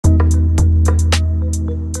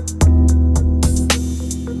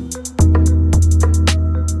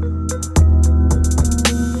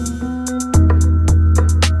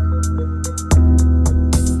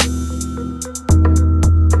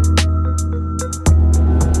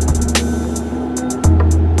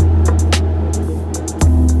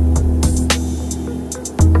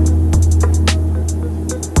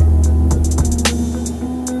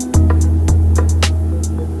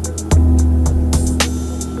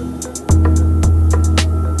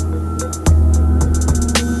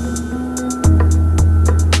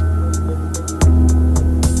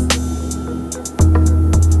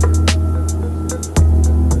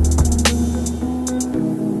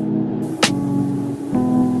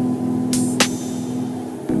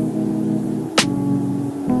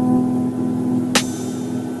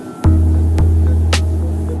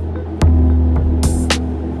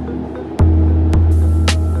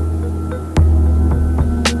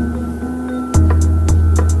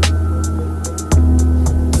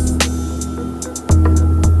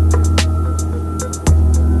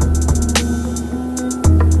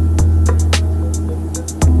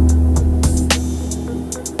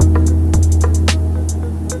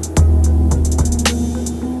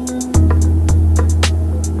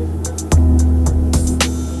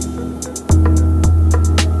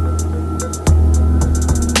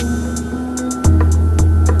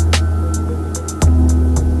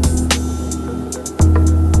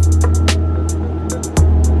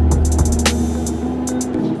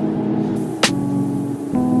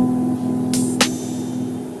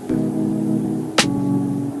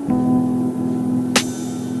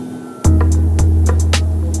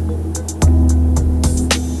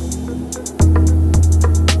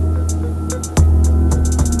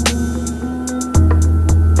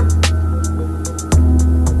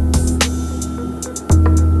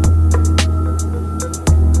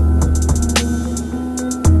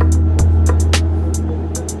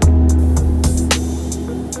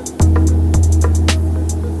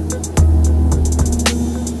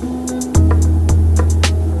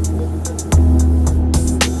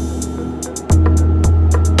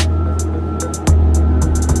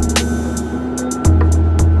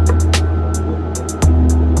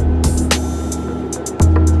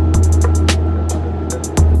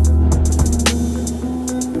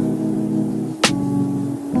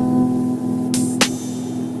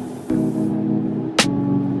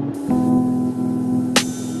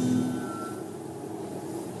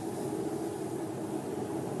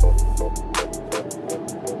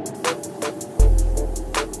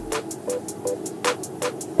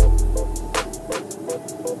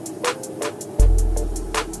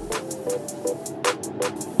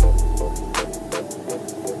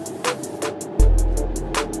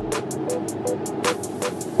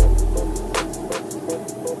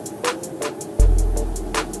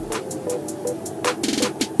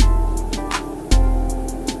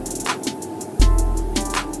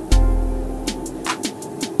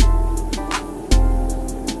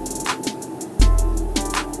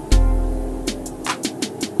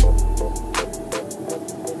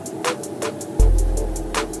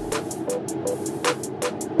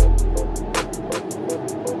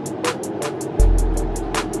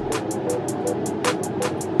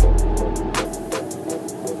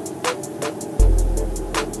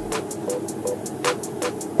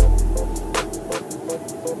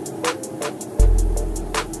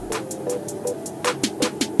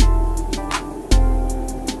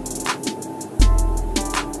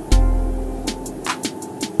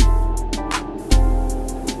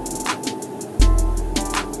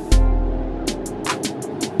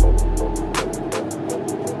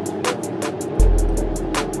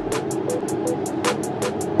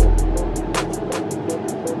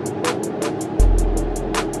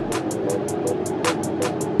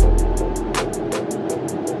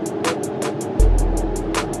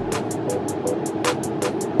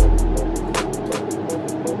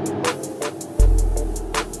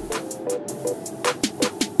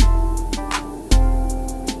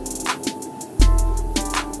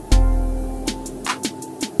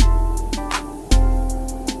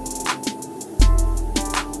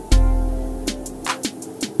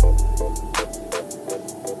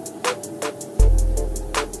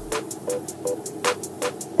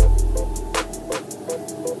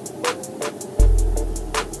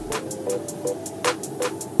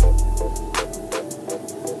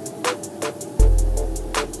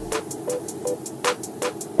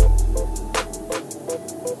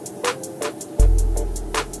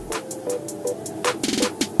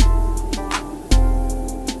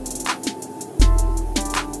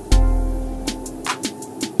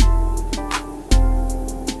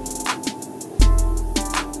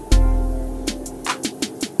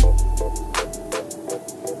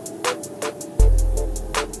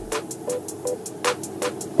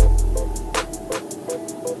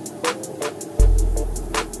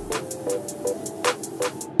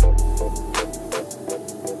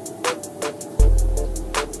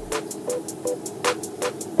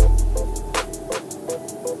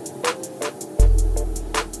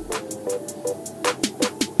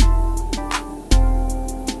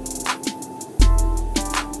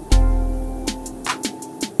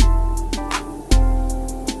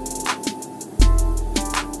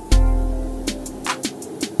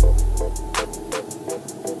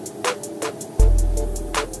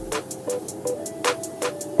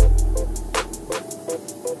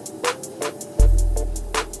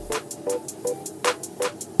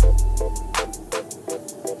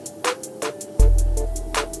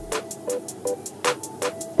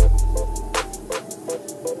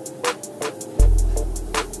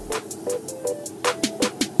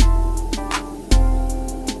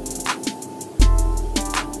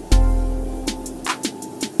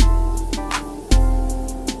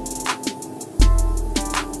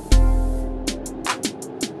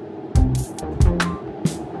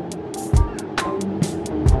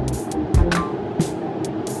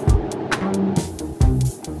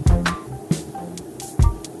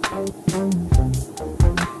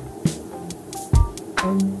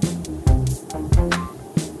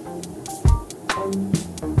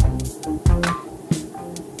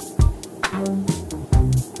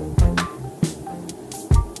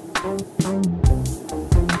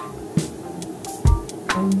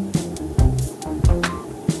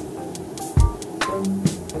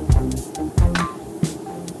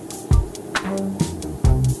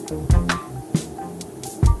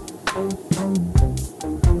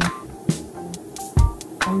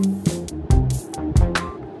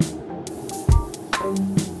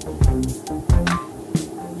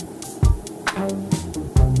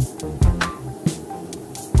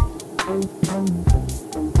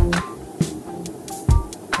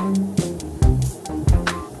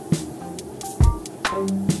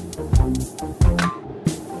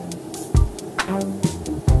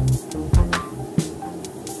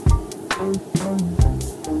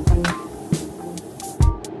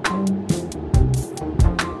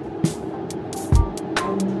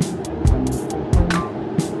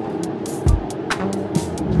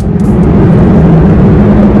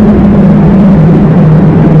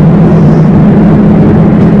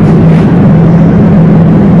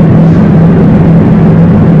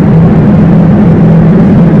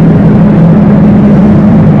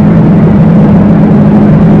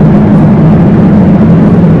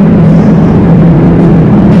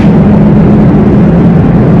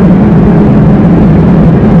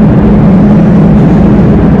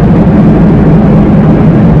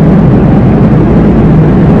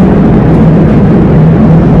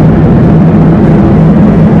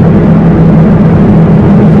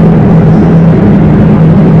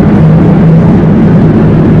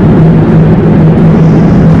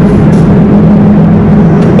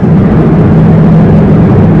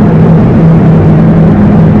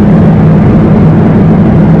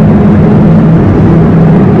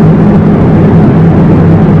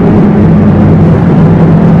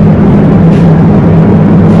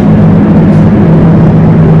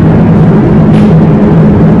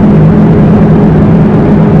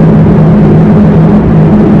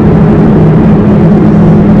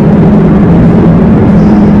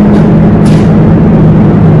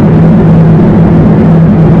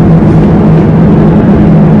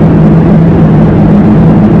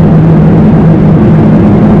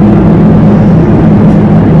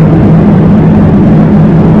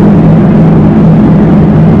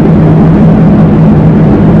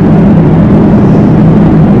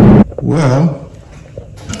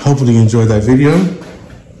Hopefully you enjoyed that video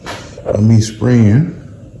of me spraying.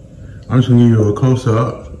 I'm just gonna give you a close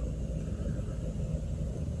up.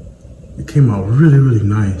 It came out really, really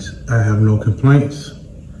nice. I have no complaints.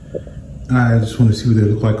 I just want to see what they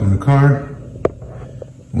look like on the car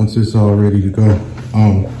once it's all ready to go.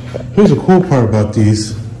 Here's a cool part about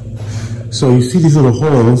these. So you see these little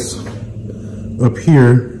holes up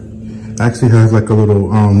here. Actually has like a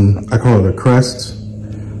little, I call it a crest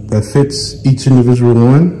that fits each individual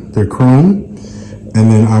one. They're chrome.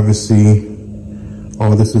 And then obviously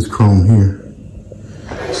all this is chrome here.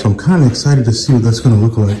 So I'm kind of excited to see what that's gonna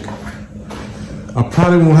look like. I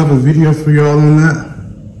probably won't have a video for y'all on that.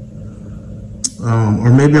 Or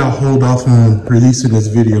maybe I'll hold off on releasing this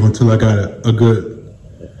video until I got a good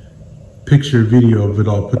picture video of it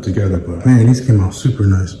all put together. But man, these came out super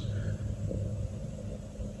nice.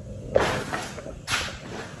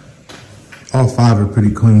 All 5 are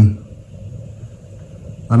pretty clean.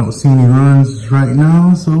 I don't see any runs right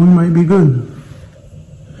now, so we might be good.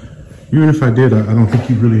 Even if I did, I don't think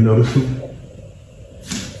you'd really notice it.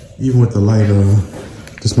 Even with the light on,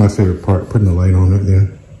 this is my favorite part, putting the light on right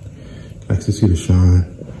there. I can see the shine.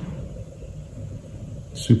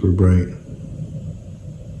 Super bright.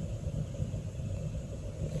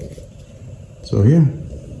 So yeah.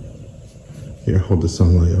 Here, hold the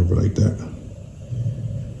sunlight over like that.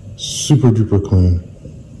 Super duper clean.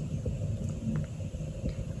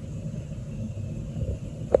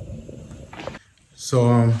 So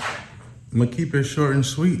I'm gonna keep it short and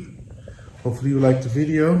sweet. Hopefully you liked the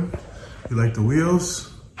video, you like the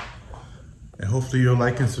wheels, and hopefully you'll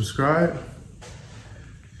like and subscribe.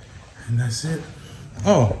 And that's it.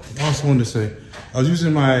 Oh, I also wanted to say, I was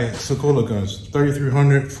using my Sagola guns,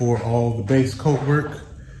 3300 for all the base coat work,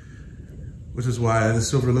 which is why the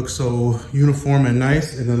silver looks so uniform and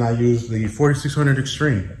nice. And then I used the 4600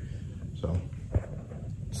 Extreme. So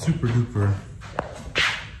super duper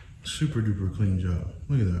clean job.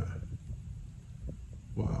 Look at that.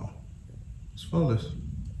 Wow, it's flawless.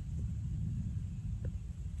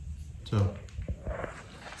 So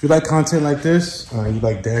if you like content like this, you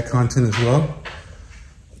like dad content as well,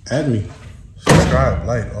 add me, subscribe,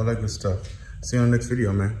 like, all that good stuff. See you on the next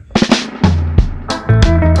video, man.